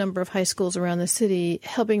in a number of high schools around the city,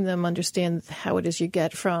 helping them understand how it is you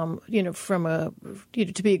get from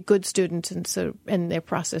to be a good student, and their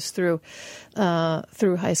process through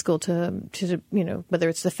high school to whether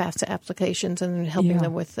it's the FAFSA applications and helping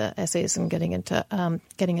them with the essays and getting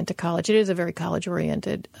into college. It is a very college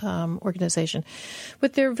oriented organization,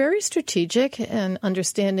 but they're very strategic and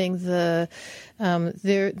understanding their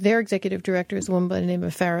executive director is a woman by the name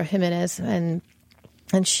of Farah Jimenez, and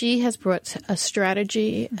she has brought a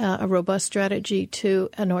strategy, a robust strategy to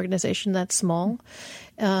an organization that's small,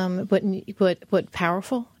 but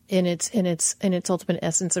powerful in its ultimate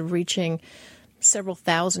essence of reaching several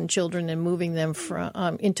thousand children and moving them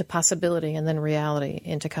from into possibility and then reality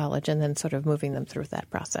into college, and then sort of moving them through that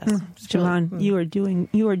process. Siobhan, you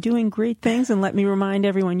are doing great things, and let me remind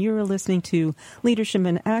everyone you are listening to Leadership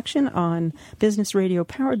in Action on Business Radio,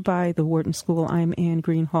 powered by the Wharton School. I'm Anne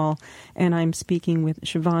Greenhall, and I'm speaking with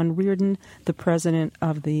Siobhan Reardon, the president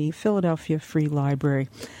of the Philadelphia Free Library.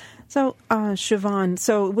 So,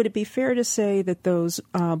 Siobhan, would it be fair to say that those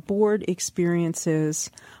board experiences,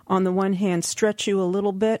 on the one hand, stretch you a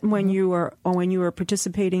little bit when you are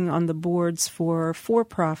participating on the boards for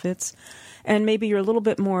profits, and maybe you're a little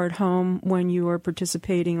bit more at home when you are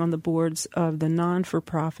participating on the boards of the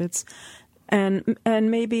non-for-profits, and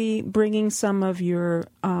maybe bringing some of your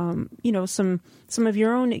some of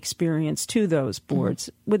your own experience to those boards.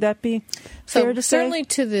 Would that be fair to say?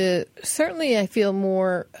 Certainly I feel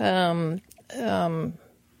more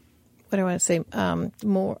what do I want to say?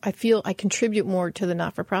 More. I feel I contribute more to the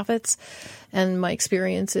not-for-profits, and my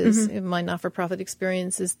experiences, my not-for-profit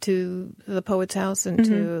experiences, to the Poets House and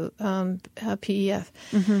to PEF.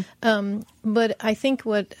 But I think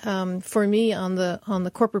what for me on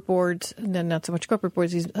the corporate boards, no, not so much corporate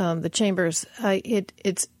boards, the chambers, I'm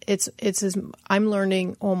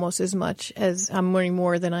learning almost as much as I'm learning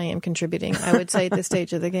more than I am contributing, I would say, at this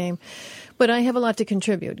stage of the game. But I have a lot to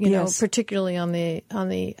contribute, particularly on the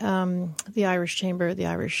Irish Chamber, the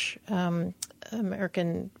Irish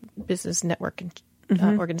American Business Network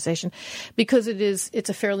organization, because it's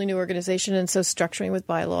a fairly new organization, and so structuring with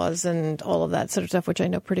bylaws and all of that sort of stuff, which I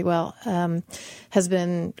know pretty well, has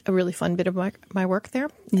been a really fun bit of my work there.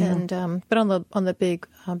 And but on the big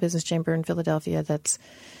business chamber in Philadelphia, it's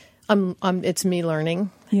me learning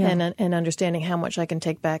and understanding how much I can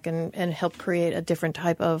take back and help create a different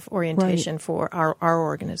type of orientation for our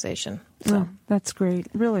organization. So. Oh, that's great,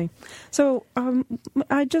 really. So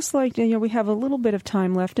I'd just like to, we have a little bit of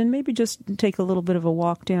time left, and maybe just take a little bit of a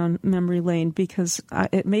walk down memory lane, because I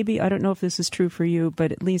don't know if this is true for you,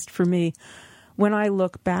 but at least for me, when I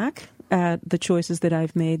look back at the choices that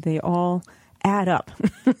I've made, they all add up.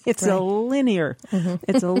 It's a linear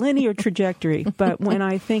trajectory. But when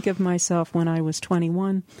I think of myself when I was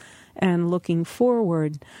 21 and looking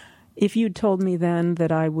forward, if you'd told me then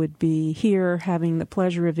that I would be here having the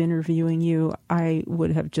pleasure of interviewing you, I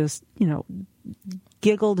would have just,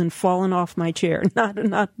 giggled and fallen off my chair.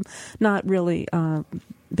 Not really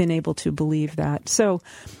been able to believe that. So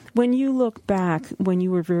when you look back, when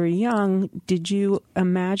you were very young, did you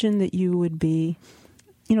imagine that you would be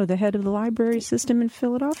the head of the library system in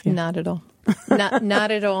Philadelphia? Not at all.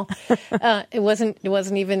 Not at all. It wasn't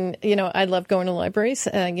even, I love going to libraries.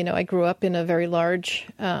 I grew up in a very large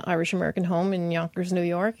Irish American home in Yonkers, New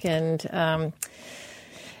York, and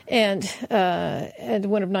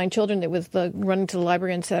one of 9 children. It was running to the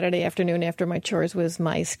library on Saturday afternoon after my chores was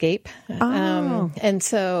my escape. And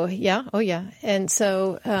so, And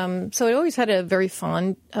so I always had a very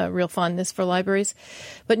real fondness for libraries.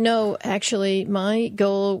 But no, actually, my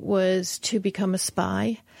goal was to become a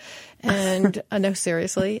spy. and no,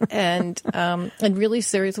 seriously, and really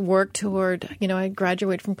serious work toward, I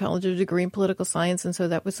graduated from college with a degree in political science, and so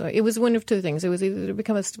it was one of two things. It was either to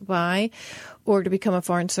become a spy or to become a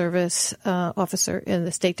Foreign Service officer in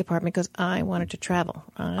the State Department, because I wanted to travel.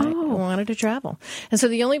 I wanted to travel, and so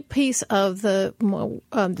the only piece of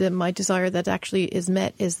my desire that actually is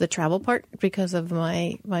met is the travel part, because of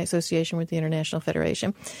my association with the International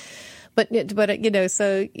Federation. But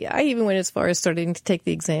so I even went as far as starting to take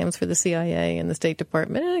the exams for the CIA and the State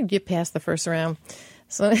Department. You pass the first round.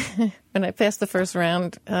 So when I passed the first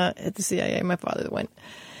round at the CIA, my father went,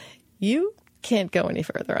 "You can't go any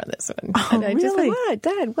further on this one." Oh, and I really? just said, "What,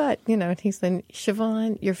 Dad, what?" And he said,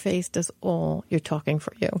 "Siobhan, your face does all your talking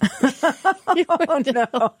for you."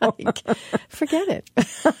 Forget it.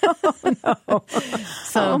 No.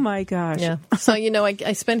 So, oh, my gosh. Yeah. So,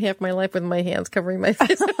 I spend half my life with my hands covering my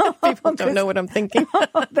face. People don't know what I'm thinking.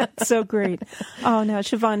 That's so great. Oh, now,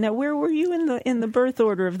 Siobhan, where were you in the birth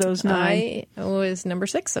order of those 9? I was number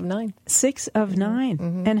 6 of 9. 6 of 9.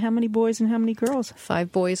 Mm-hmm. And how many boys and how many girls?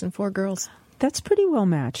 5 boys and 4 girls. That's pretty well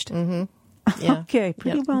matched. Mm-hmm. Yeah. Okay,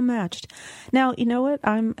 pretty well matched. Now, you know what?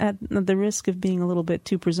 I'm at the risk of being a little bit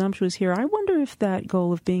too presumptuous here. I wonder if that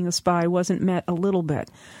goal of being a spy wasn't met a little bit,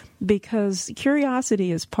 because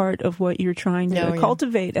curiosity is part of what you're trying to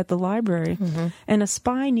cultivate at the library, and a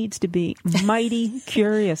spy needs to be mighty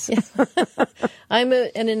curious. I'm an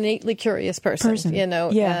innately curious person.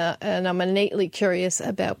 And I'm innately curious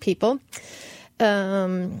about people.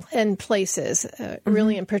 And places,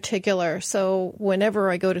 really in particular. So whenever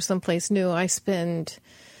I go to someplace new, I spend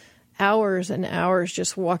hours and hours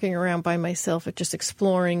just walking around by myself, just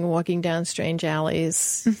exploring, walking down strange alleys,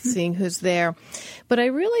 seeing who's there. But I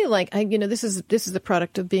really this is the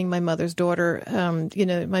product of being my mother's daughter.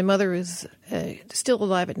 My mother is still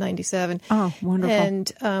alive at 97. Oh, wonderful.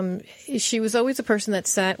 And she was always a person that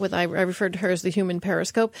sat with, I referred to her as the human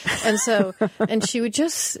periscope. And so, and she would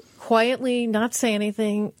just quietly not say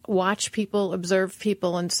anything, watch people, observe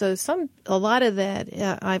people. And so a lot of that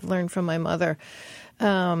I've learned from my mother.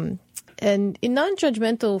 And in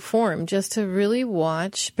non-judgmental form, just to really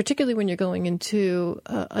watch, particularly when you're going into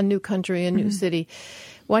a new country, a new city,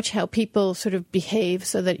 watch how people sort of behave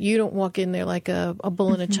so that you don't walk in there like a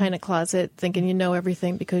bull in a china closet thinking you know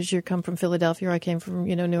everything because you come from Philadelphia or I came from,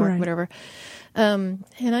 New York, whatever. And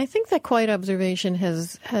I think that quiet observation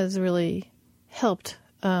has really helped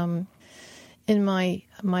in my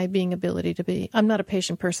being ability to be. I'm not a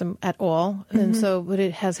patient person at all, and but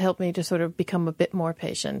it has helped me to sort of become a bit more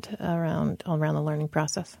patient around the learning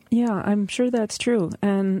process. Yeah, I'm sure that's true,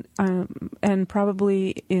 and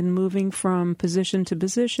probably in moving from position to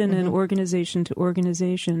position and organization to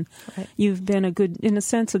organization, you've been a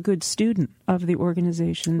good student of the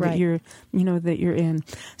organization that you're in.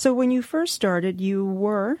 So when you first started, you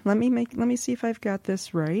were let me see if I've got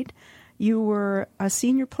this right. You were a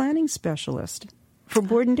senior planning specialist for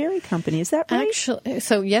Borden Dairy Company. Is that right? Actually,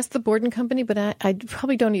 so yes, the Borden Company, but I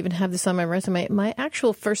probably don't even have this on my resume. My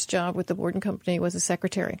actual first job with the Borden Company was a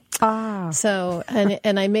secretary. So,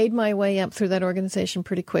 and I made my way up through that organization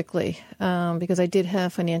pretty quickly because I did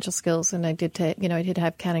have financial skills and I did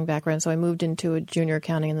have accounting background. So I moved into a junior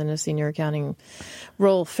accounting and then a senior accounting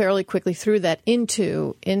role fairly quickly through that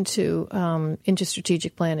into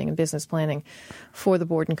strategic planning and business planning for the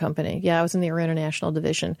Borden Company. Yeah, I was in the international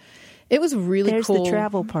division. It was really There's cool. There's the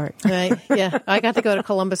travel part. Right? Yeah. I got to go to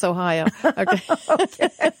Columbus, Ohio. Okay.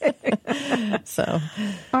 So.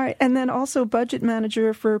 All right. And then also budget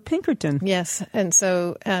manager for Pinkerton. Yes. And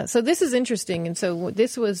so this is interesting. And so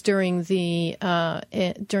this was during the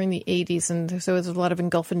 80s. And so there was a lot of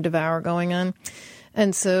engulf and devour going on.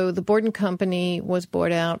 And so the Borden Company was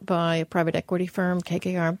bought out by a private equity firm,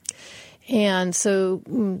 KKR. And so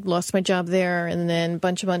lost my job there, and then a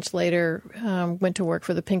bunch of months later went to work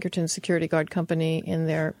for the Pinkerton Security Guard Company in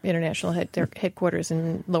their international headquarters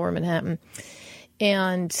in Lower Manhattan.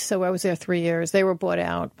 And so I was there 3 years. They were bought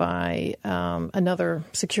out by another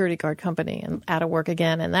security guard company and out of work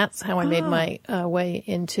again. And that's how I made my way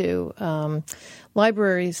into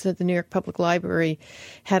libraries. That the New York Public Library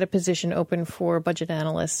had a position open for budget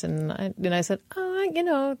analysts. And I said,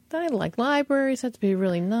 I like libraries. That'd be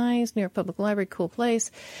really nice. New York Public Library, cool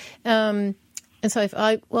place. And so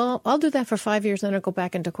I'll do that for 5 years, then I'll go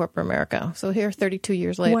back into corporate America. So here, 32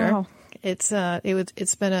 years later,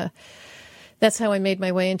 that's how I made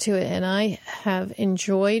my way into it, and I have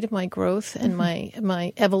enjoyed my growth and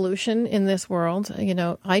my evolution in this world.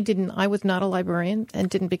 I was not a librarian and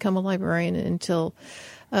didn't become a librarian until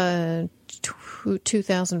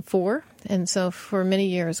 2004. And so for many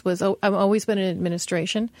years I've always been in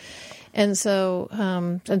administration. And so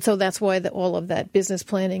that's why all of that business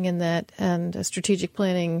planning and strategic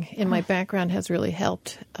planning in my background has really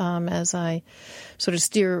helped as I sort of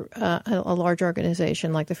steer a large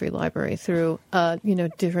organization like the Free Library through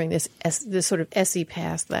during this sort of SE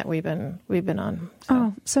path that we've been on.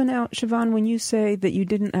 So now, Siobhan, when you say that you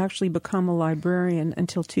didn't actually become a librarian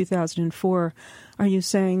until 2004, are you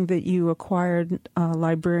saying that you acquired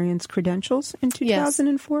librarian's credentials in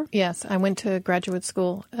 2004? Yes, I went to graduate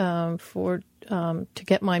school to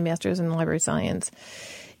get my master's in library science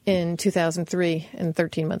in 2003, and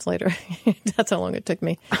 13 months later, that's how long it took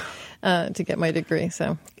me to get my degree.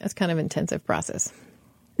 So it's kind of an intensive process.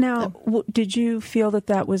 Now, did you feel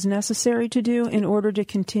that was necessary to do in order to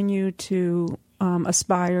continue to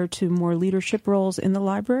aspire to more leadership roles in the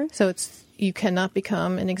library? So you cannot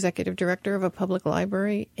become an executive director of a public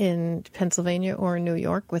library in Pennsylvania or in New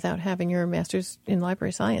York without having your master's in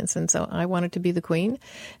library science. And so I wanted to be the queen,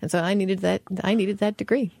 and so I needed that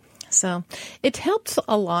degree. So it helps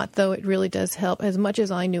a lot, though. It really does help. As much as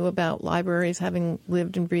I knew about libraries, having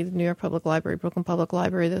lived and breathed New York Public Library, Brooklyn Public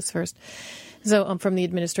Library, those first. So I'm from the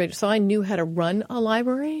administrative. So I knew how to run a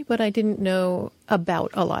library, but I didn't know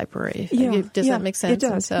about a library. Does that make sense? It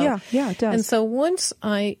does. And so, it does. And so once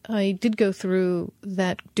I did go through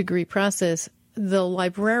that degree process, the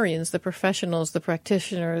librarians, the professionals, the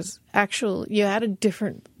practitioners,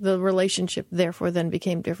 the relationship therefore then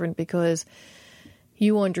became different because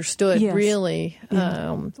you understood really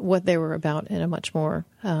what they were about in a much more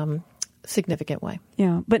significant way.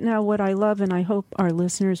 Yeah, but now what I love, and I hope our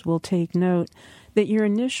listeners will take note, that your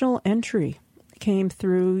initial entry came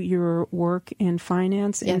through your work in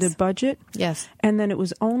finance into budget. Yes. And then it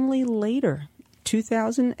was only later,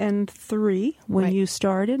 2003, when you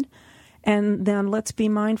started. And then let's be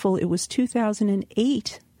mindful, it was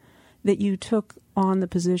 2008 that you took on the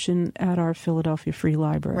position at our Philadelphia Free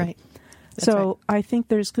Library. Right. So I think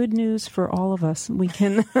there's good news for all of us. We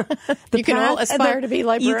can you can all aspire to be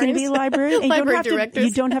librarians. You can be librarian. Library directors.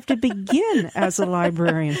 You don't have to begin as a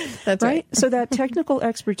librarian. That's right. So that technical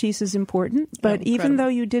expertise is important. But even though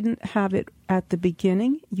you didn't have it at the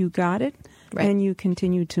beginning, you got it. Right. And you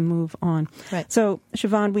continue to move on. Right. So,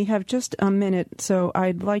 Siobhan, we have just a minute, so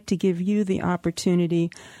I'd like to give you the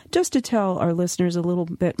opportunity just to tell our listeners a little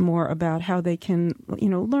bit more about how they can,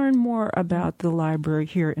 learn more about the library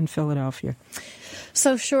here in Philadelphia.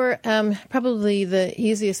 So, sure. Probably the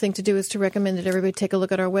easiest thing to do is to recommend that everybody take a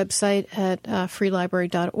look at our website at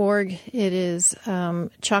freelibrary.org. It is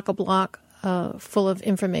chock-a-block. Full of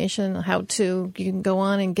information, you can go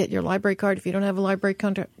on and get your library card. If you don't have a library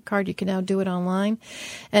card, you can now do it online.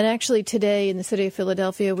 And actually today in the city of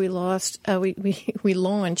Philadelphia, we launched the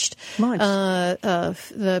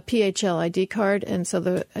PHL ID card. And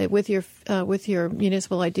so with your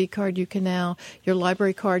municipal ID card, your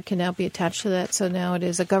library card can now be attached to that. So now it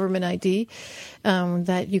is a government ID,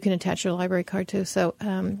 that you can attach your library card to. So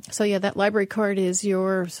that library card is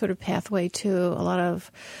your sort of pathway to a lot of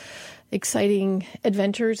exciting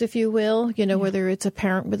adventures, if you will, whether it's a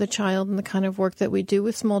parent with a child and the kind of work that we do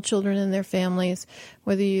with small children and their families,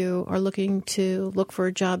 whether you are looking to look for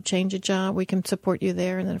a job, change a job, we can support you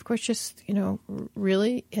there. And then, of course, just,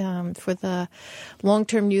 really for the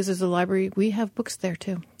long-term users of the library, we have books there,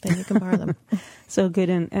 too. Then you can borrow them. So good.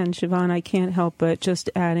 And Siobhan, I can't help but just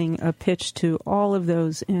adding a pitch to all of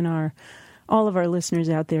those all of our listeners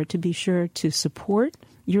out there to be sure to support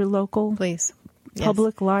your local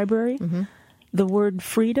public library. Mm-hmm. The word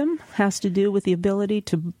freedom has to do with the ability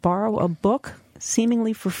to borrow a book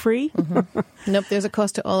seemingly for free. Mm-hmm. Nope, there's a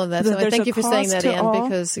cost to all of that. So I thank you for saying that, Anne,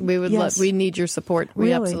 because we need your support.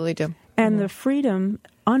 We absolutely do. And the freedom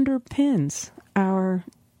underpins our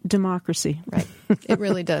democracy. Right. It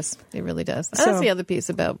really does. It really does. So, that's the other piece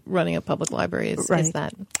about running a public library is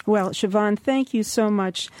that. Well, Siobhan, thank you so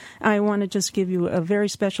much. I want to just give you a very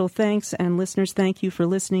special thanks. And listeners, thank you for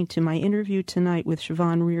listening to my interview tonight with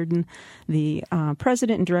Siobhan Reardon, the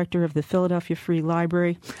president and director of the Philadelphia Free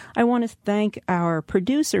Library. I want to thank our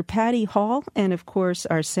producer, Patty Hall, and, of course,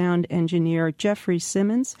 our sound engineer, Jeffrey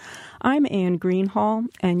Simmons. I'm Anne Greenhall,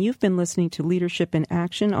 and you've been listening to Leadership in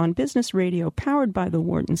Action on Business Radio, powered by the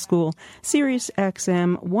Wharton School, Sirius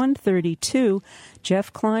XM 132.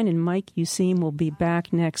 Jeff Klein and Mike Useem will be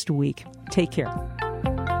back next week. Take care.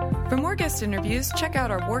 For more guest interviews, check out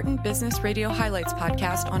our Wharton Business Radio Highlights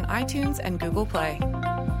podcast on iTunes and Google Play.